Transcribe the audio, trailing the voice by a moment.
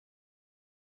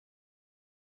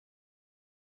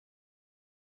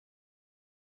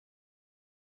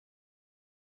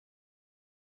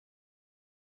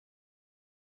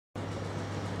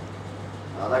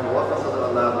Dag Olav, wat staat er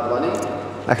vandaag op de planning?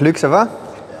 Dag Luc, ça va?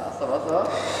 Ja, ça va, ça va.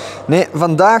 Nee,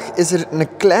 vandaag is er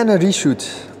een kleine reshoot.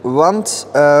 Want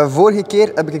vorige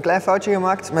keer heb ik een klein foutje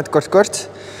gemaakt met kort.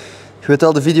 Je weet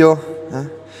al de video. Hè?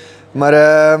 Maar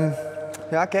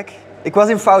ja, kijk. Ik was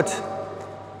in fout.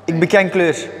 Ik beken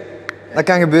kleur. Dat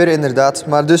kan gebeuren inderdaad.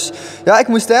 Maar dus, ja, ik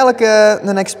moest eigenlijk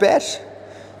een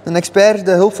expert,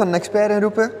 de hulp van een expert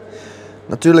inroepen.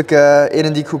 Natuurlijk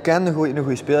een die ik goed ken, een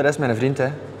goede speler, dat is mijn vriend.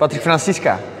 Hè. Patrick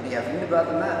Franziska. Heb jij vrienden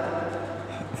buiten mij?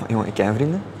 Maar, jongen, ik ken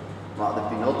vrienden. Maar de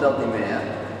piloot telt niet mee, hè?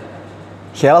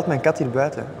 Jij laat mijn kat hier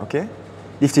buiten, oké? Die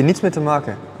heeft hier niets mee te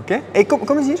maken, oké? Hey,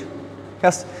 kom eens hier.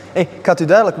 Gast, hey, ik ga het u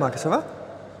duidelijk maken, ça va?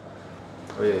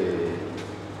 Oei.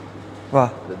 Wat?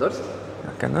 De dorst? Ja,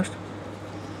 ik heb dorst.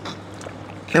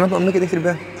 Neem maar een beetje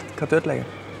dichterbij. Ik ga het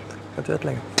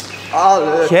uitleggen. Ah,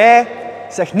 leuk. Jij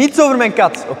zegt niets over mijn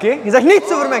kat, oké? Je zegt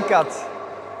niets over mijn kat.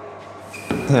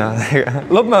 Ja,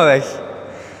 loop maar weg.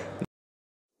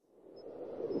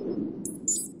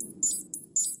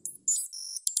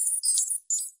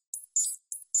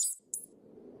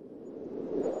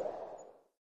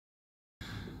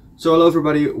 So hello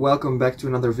everybody, welcome back to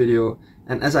another video.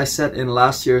 And as I said in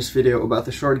last year's video about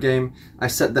the short game, I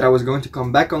said that I was going to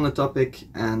come back on the topic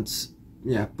and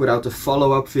put out a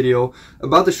follow-up video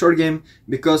about the short game,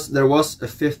 because there was a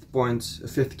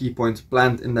fifth key point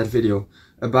planned in that video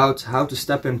about how to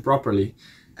step in properly.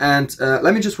 And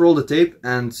let me just roll the tape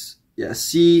and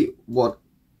see what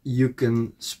you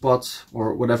can spot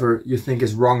or whatever you think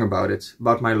is wrong about it,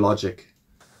 about my logic.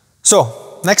 So,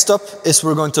 next up is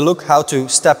we're going to look how to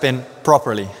step in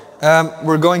properly.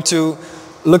 We're going to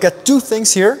look at two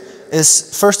things here.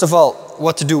 Is first of all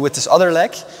what to do with this other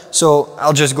leg. So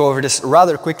I'll just go over this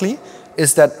rather quickly.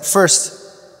 Is that first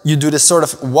you do this sort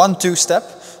of 1-2 step.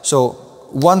 So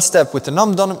one step with the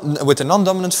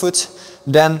non-dominant foot,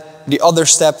 then the other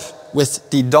step with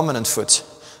the dominant foot.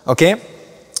 Okay?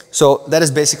 So that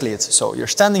is basically it. So you're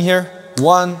standing here,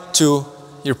 1, 2,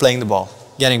 you're playing the ball,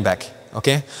 getting back.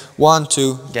 Okay, 1,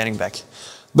 2, getting back.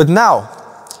 But now,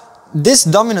 this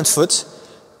dominant foot,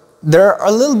 there are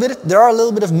a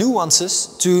little bit of nuances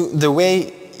to the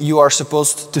way you are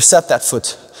supposed to set that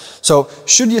foot. So,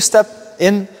 should you step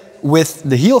in with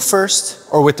the heel first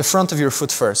or with the front of your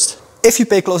foot first? If you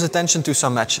pay close attention to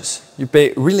some matches, you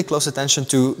pay really close attention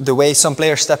to the way some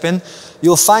players step in,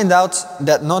 you'll find out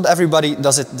that not everybody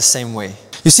does it the same way.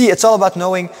 You see, it's all about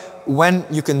knowing when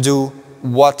you can do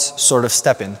what sort of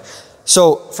step in.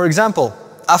 So, for example,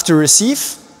 after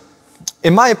receive,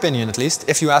 in my opinion at least,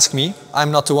 if you ask me, I'm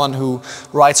not the one who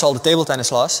writes all the table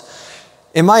tennis laws.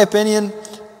 In my opinion,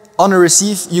 on a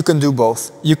receive, you can do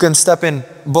both. You can step in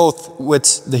both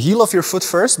with the heel of your foot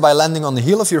first, by landing on the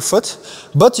heel of your foot,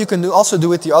 but you can also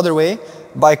do it the other way,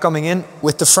 by coming in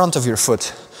with the front of your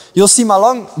foot. You'll see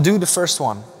Malong do the first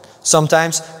one,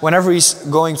 sometimes, whenever he's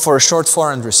going for a short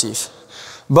forehand receive.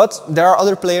 But there are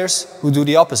other players who do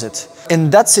the opposite. In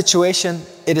that situation,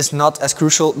 it is not as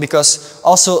crucial, because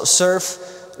also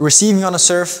receiving on a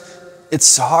serve,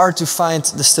 it's hard to find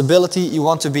the stability. You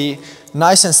want to be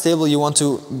nice and stable. You want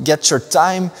to get your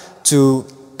time to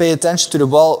pay attention to the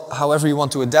ball, however you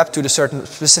want to adapt to the certain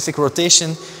specific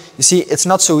rotation. You see, it's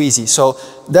not so easy. So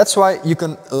that's why you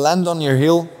can land on your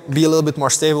heel, be a little bit more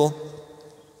stable.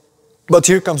 But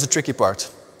here comes the tricky part.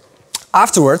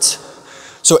 Afterwards,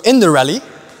 so in the rally,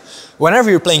 whenever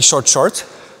you're playing short,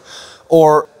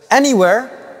 or anywhere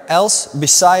else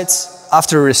besides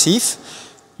after a receive,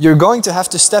 you're going to have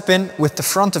to step in with the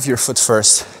front of your foot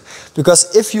first.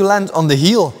 Because if you land on the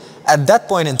heel at that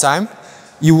point in time,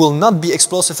 you will not be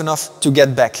explosive enough to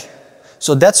get back.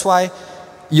 So that's why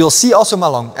you'll see also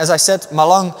Malong. As I said,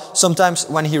 Malong, sometimes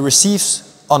when he receives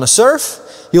on a serve,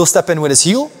 he'll step in with his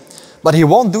heel, but he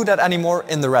won't do that anymore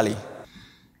in the rally.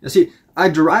 You see, I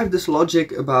derived this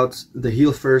logic about the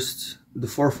heel first, the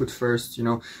forefoot first, you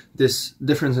know, this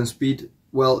difference in speed,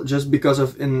 well, just because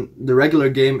of in the regular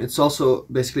game, it's also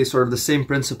basically sort of the same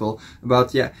principle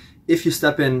about, if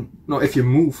you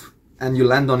move and you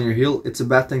land on your heel, it's a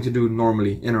bad thing to do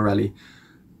normally in a rally.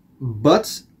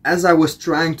 But as I was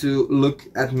trying to look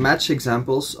at match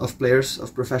examples of players,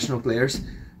 of professional players,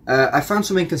 I found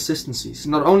some inconsistencies,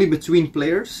 not only between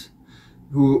players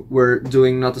who were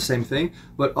doing not the same thing,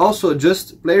 but also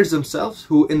just players themselves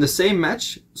who in the same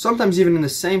match, sometimes even in the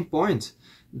same point,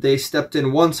 they stepped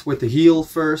in once with the heel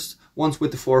first, once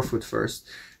with the forefoot first.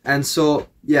 And so,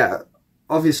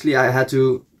 obviously I had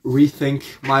to rethink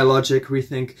my logic,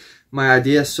 rethink my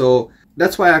idea. So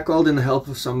that's why I called in the help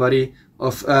of somebody,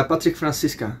 of Patrick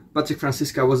Franziska. Patrick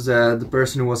Franziska was the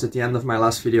person who was at the end of my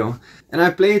last video. And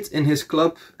I played in his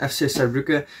club, FC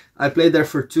Saarbrücken. I played there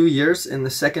for 2 years in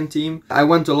the second team. I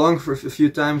went along for a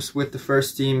few times with the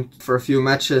first team for a few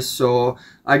matches, so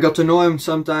I got to know him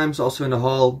sometimes, also in the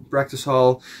hall, practice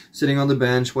hall, sitting on the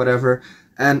bench, whatever.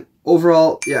 And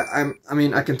overall, yeah, I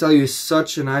mean, I can tell you he's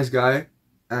such a nice guy.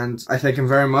 And I thank him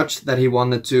very much that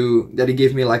he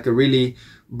gave me like a really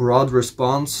broad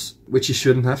response, which he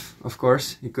shouldn't have, of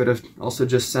course. He could have also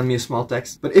just sent me a small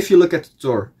text. But if you look at the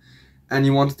tour and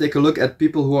you want to take a look at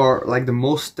people who are like the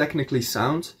most technically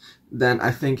sound, then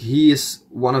I think he is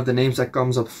one of the names that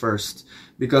comes up first.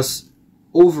 Because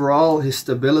overall, his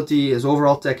stability, his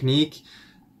overall technique,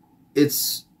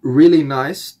 it's really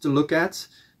nice to look at.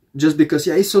 Just because,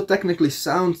 yeah, he's so technically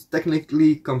sound,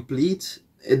 technically complete.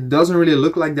 It doesn't really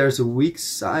look like there's a weak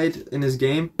side in his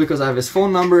game. Because I have his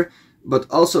phone number, but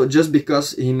also just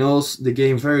because he knows the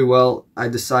game very well, I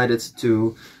decided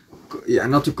to, yeah,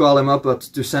 not to call him up, but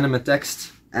to send him a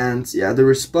text. And yeah, the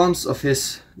response of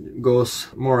his goes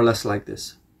more or less like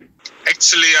this.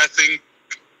 Actually, I think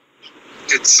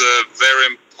it's a very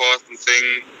important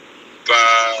thing,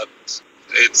 but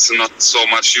it's not so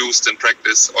much used in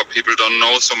practice, or people don't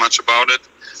know so much about it.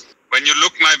 When you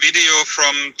look my video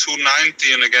from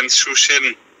 2019 against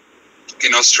Shushin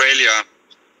in Australia,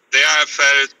 there I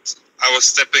felt I was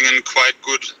stepping in quite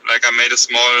good. Like I made a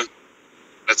small,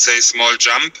 let's say, small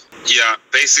jump. Yeah,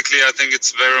 basically I think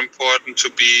it's very important to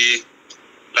be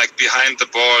like behind the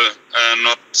ball.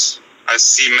 I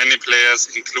see many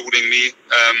players, including me,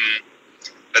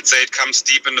 let's say it comes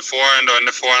deep in the forehand or in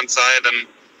the forehand side, and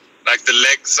like the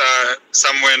legs are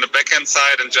somewhere in the backhand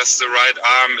side and just the right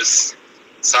arm is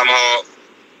somehow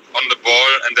on the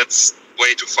ball, and that's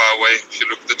way too far away. If you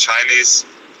look at the Chinese,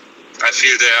 I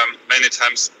feel they are many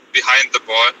times behind the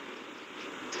ball,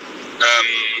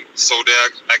 so they are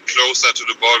like closer to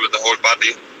the ball with the whole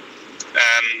body.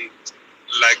 And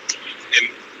like in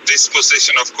this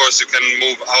position, of course, you can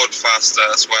move out faster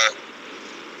as well.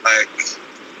 Like,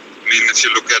 I mean, if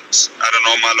you look at, I don't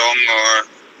know, Malong or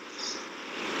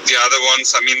the other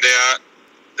ones, I mean, they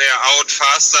are out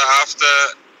faster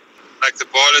after. Like the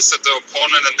ball is at the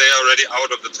opponent and they are already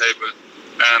out of the table.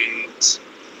 And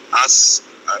us,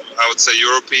 I would say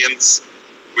Europeans,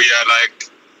 we are like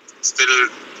still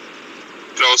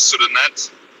close to the net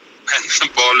and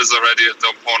the ball is already at the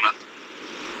opponent.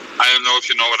 I don't know if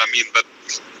you know what I mean, but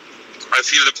I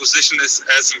feel the position is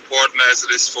as important as it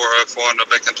is for a forehand or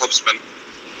backhand topspin.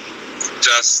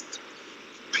 Just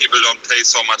people don't pay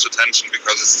so much attention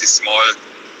because it's these small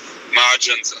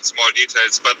margins and small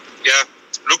details. But yeah,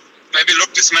 maybe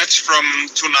look this match from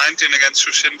 2019 against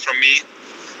Shushin from me.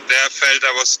 There I felt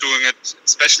I was doing it,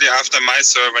 especially after my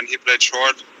serve when he played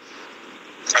short.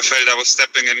 I felt I was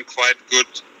stepping in quite good.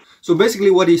 So basically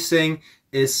what he's saying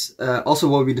is also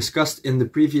what we discussed in the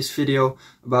previous video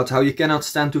about how you cannot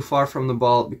stand too far from the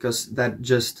ball because that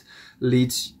just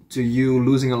leads to you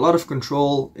losing a lot of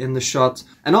control in the shot,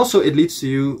 and also it leads to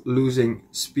you losing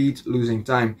speed, losing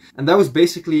time. And that was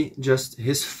basically just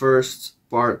his first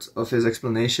part of his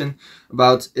explanation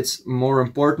about it's more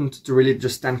important to really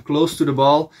just stand close to the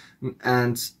ball,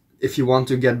 and if you want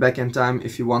to get back in time,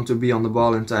 if you want to be on the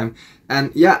ball in time.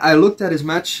 And yeah, I looked at his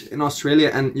match in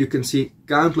Australia and you can see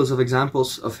countless of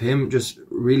examples of him just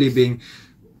really being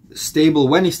stable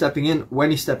when he's stepping in,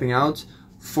 when he's stepping out,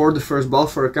 for the first ball,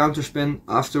 for a counter spin.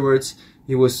 Afterwards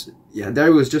he was, yeah, there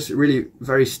he was just really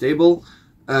very stable,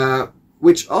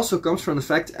 which also comes from the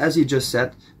fact, as he just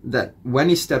said, that when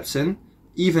he steps in,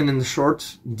 even in the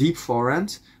short, deep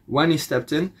forehand, when he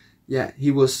stepped in, yeah,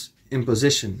 he was in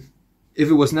position. If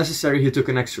it was necessary, he took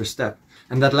an extra step.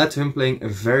 And that led to him playing a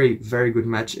very, very good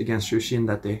match against Shushin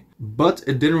that day. But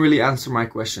it didn't really answer my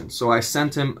question. So I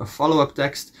sent him a follow-up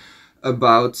text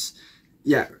about,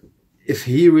 yeah, if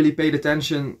he really paid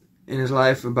attention in his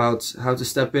life about how to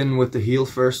step in with the heel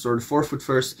first or the forefoot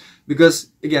first.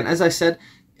 Because, again, as I said,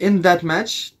 in that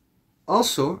match,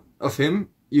 also of him,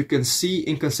 you can see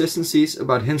inconsistencies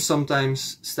about him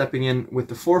sometimes stepping in with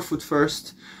the forefoot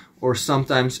first or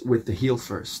sometimes with the heel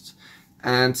first.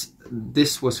 And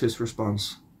this was his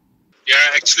response. Yeah,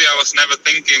 actually I was never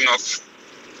thinking of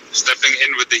stepping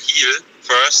in with the heel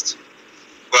first,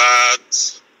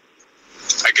 but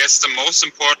I guess the most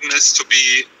important is to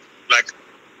be like,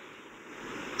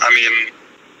 I mean,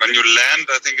 when you land,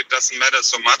 I think it doesn't matter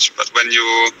so much, but when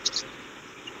you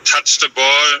touch the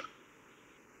ball,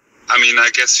 I mean, I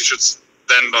guess you should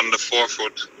stand on the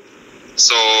forefoot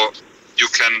so you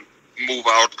can move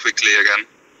out quickly again.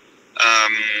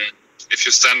 If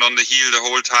you stand on the heel the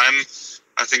whole time,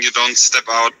 I think you don't step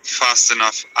out fast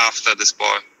enough after this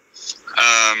ball.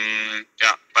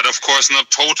 Yeah, but of course not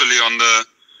totally on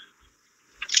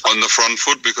the front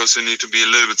foot, because you need to be a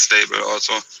little bit stable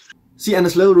also. See, and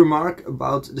this little remark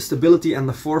about the stability and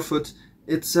the forefoot,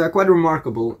 it's quite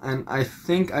remarkable, and I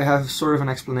think I have sort of an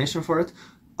explanation for it.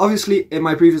 Obviously, in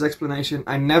my previous explanation,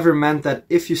 I never meant that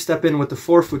if you step in with the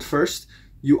forefoot first,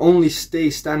 you only stay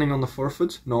standing on the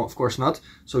forefoot. No, of course not.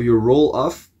 So you roll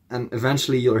off, and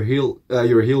eventually your heel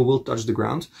will touch the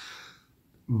ground.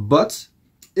 But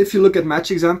if you look at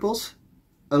match examples,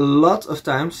 a lot of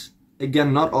times,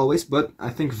 again, not always, but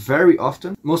I think very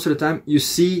often, most of the time, you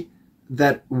see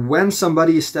that when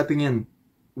somebody is stepping in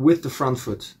with the front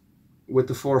foot, with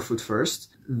the forefoot first,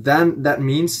 then that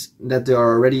means that they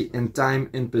are already in time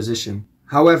in position.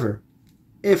 However,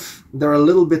 if they're a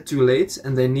little bit too late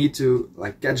and they need to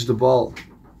like catch the ball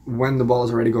when the ball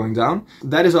is already going down,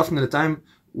 that is often the time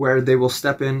where they will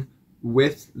step in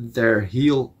with their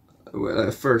heel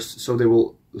first. So they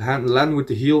will land with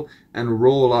the heel and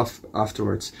roll off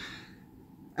afterwards.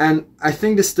 And I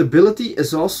think the stability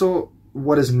is also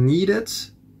what is needed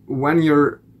when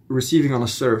you're receiving on a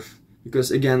serve,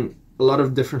 because again, a lot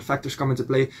of different factors come into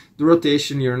play. The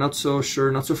rotation, you're not so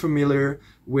sure, not so familiar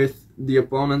with the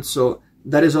opponent, so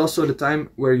that is also the time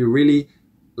where you really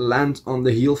land on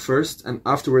the heel first, and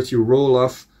afterwards you roll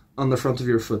off on the front of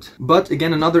your foot. But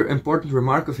again, another important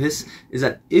remark of his is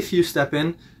that if you step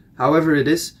in, however it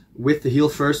is, with the heel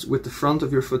first, with the front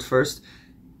of your foot first,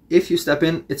 if you step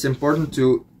in, it's important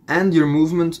to end your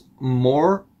movement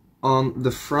more on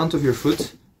the front of your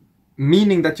foot,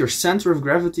 meaning that your center of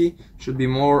gravity should be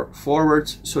more forward,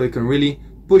 so you can really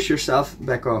push yourself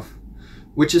back off,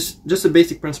 which is just a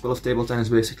basic principle of table tennis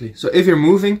basically. So if you're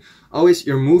moving, always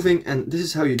you're moving, and this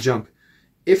is how you jump.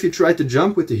 If you try to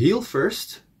jump with the heel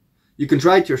first, you can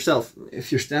try it yourself.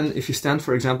 If you stand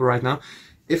for example right now,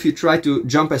 if you try to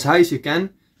jump as high as you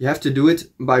can, you have to do it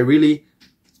by really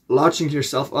launching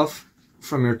yourself off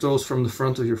from your toes, from the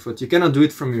front of your foot. You cannot do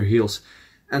it from your heels.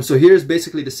 And so here's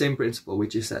basically the same principle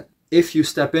which you said. If you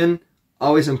step in,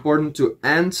 always important to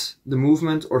end the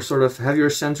movement, or sort of have your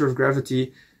center of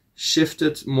gravity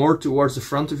shifted more towards the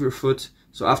front of your foot,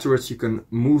 so afterwards you can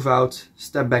move out,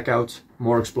 step back out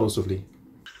more explosively.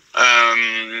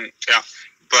 Yeah,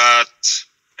 but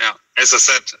yeah, as I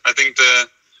said, I think the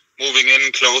moving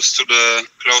in close to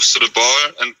the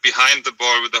ball and behind the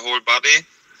ball with the whole body,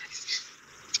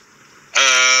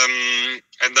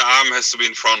 and the arm has to be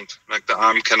in front. Like the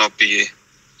arm cannot be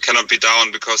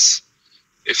down, because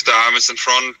if the arm is in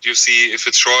front, you see if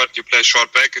it's short, you play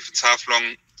short back. If it's half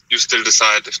long, you still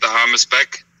decide. If the arm is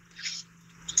back,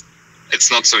 it's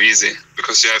not so easy,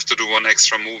 because you have to do one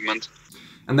extra movement.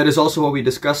 And that is also what we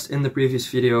discussed in the previous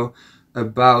video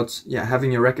about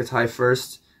having your racket high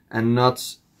first and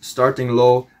not starting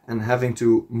low and having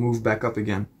to move back up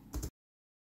again.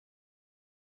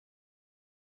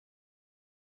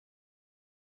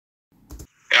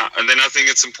 Yeah, and then I think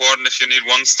it's important if you need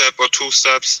one step or two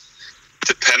steps,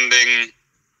 depending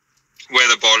where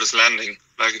the ball is landing.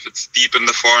 Like if it's deep in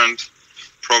the forehand,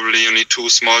 probably you need 2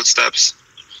 small steps,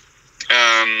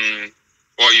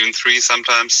 or even 3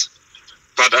 sometimes.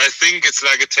 But I think it's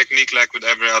like a technique like with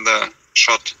every other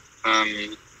shot.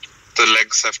 The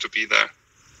legs have to be there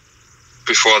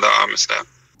before the arm is there.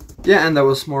 Yeah, and that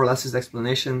was more or less his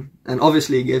explanation, and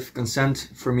obviously he gave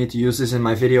consent for me to use this in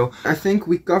my video. I think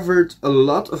we covered a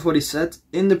lot of what he said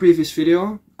in the previous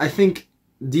video. I think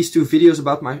these 2 videos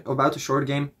about the short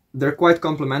game, they're quite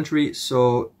complementary,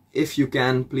 so if you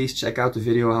can, please check out the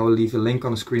video. I will leave a link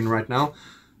on the screen right now.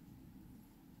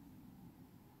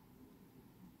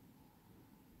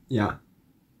 Yeah,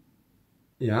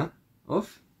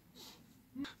 off.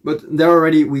 But there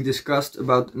already we discussed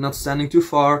about not standing too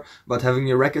far, about having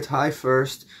your racket high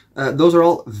first. Those are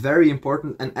all very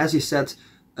important, and as he said,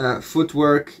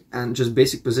 footwork and just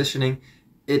basic positioning,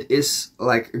 it is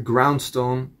like a ground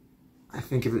stone, I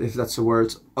think if that's a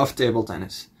word, of table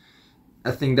tennis.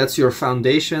 I think that's your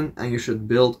foundation and you should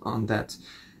build on that.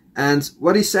 And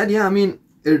what he said, yeah, I mean,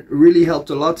 it really helped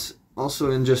a lot,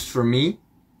 also in just for me.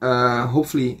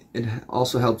 Hopefully it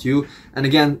also helped you. And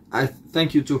again, I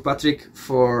thank you to Patrick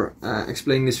for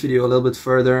explaining this video a little bit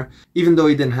further, even though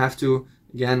he didn't have to.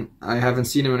 Again, I haven't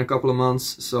seen him in a couple of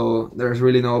months, so there's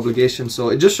really no obligation. So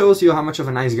it just shows you how much of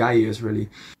a nice guy he is, really.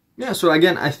 Yeah, so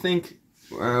again, I think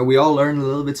we all learned a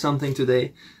little bit something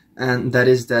today, and that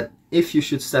is that if you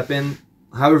should step in,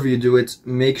 however you do it,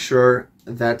 make sure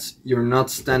that you're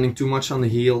not standing too much on the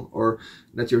heel, or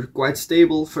that you're quite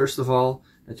stable, first of all,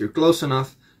 that you're close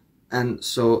enough, and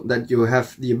so that you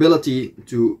have the ability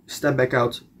to step back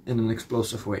out in an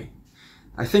explosive way.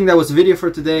 I think that was the video for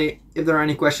today. If there are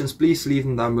any questions, please leave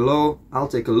them down below. I'll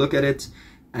take a look at it.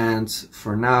 And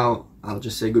for now, I'll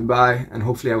just say goodbye, and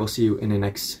hopefully I will see you in the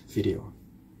next video.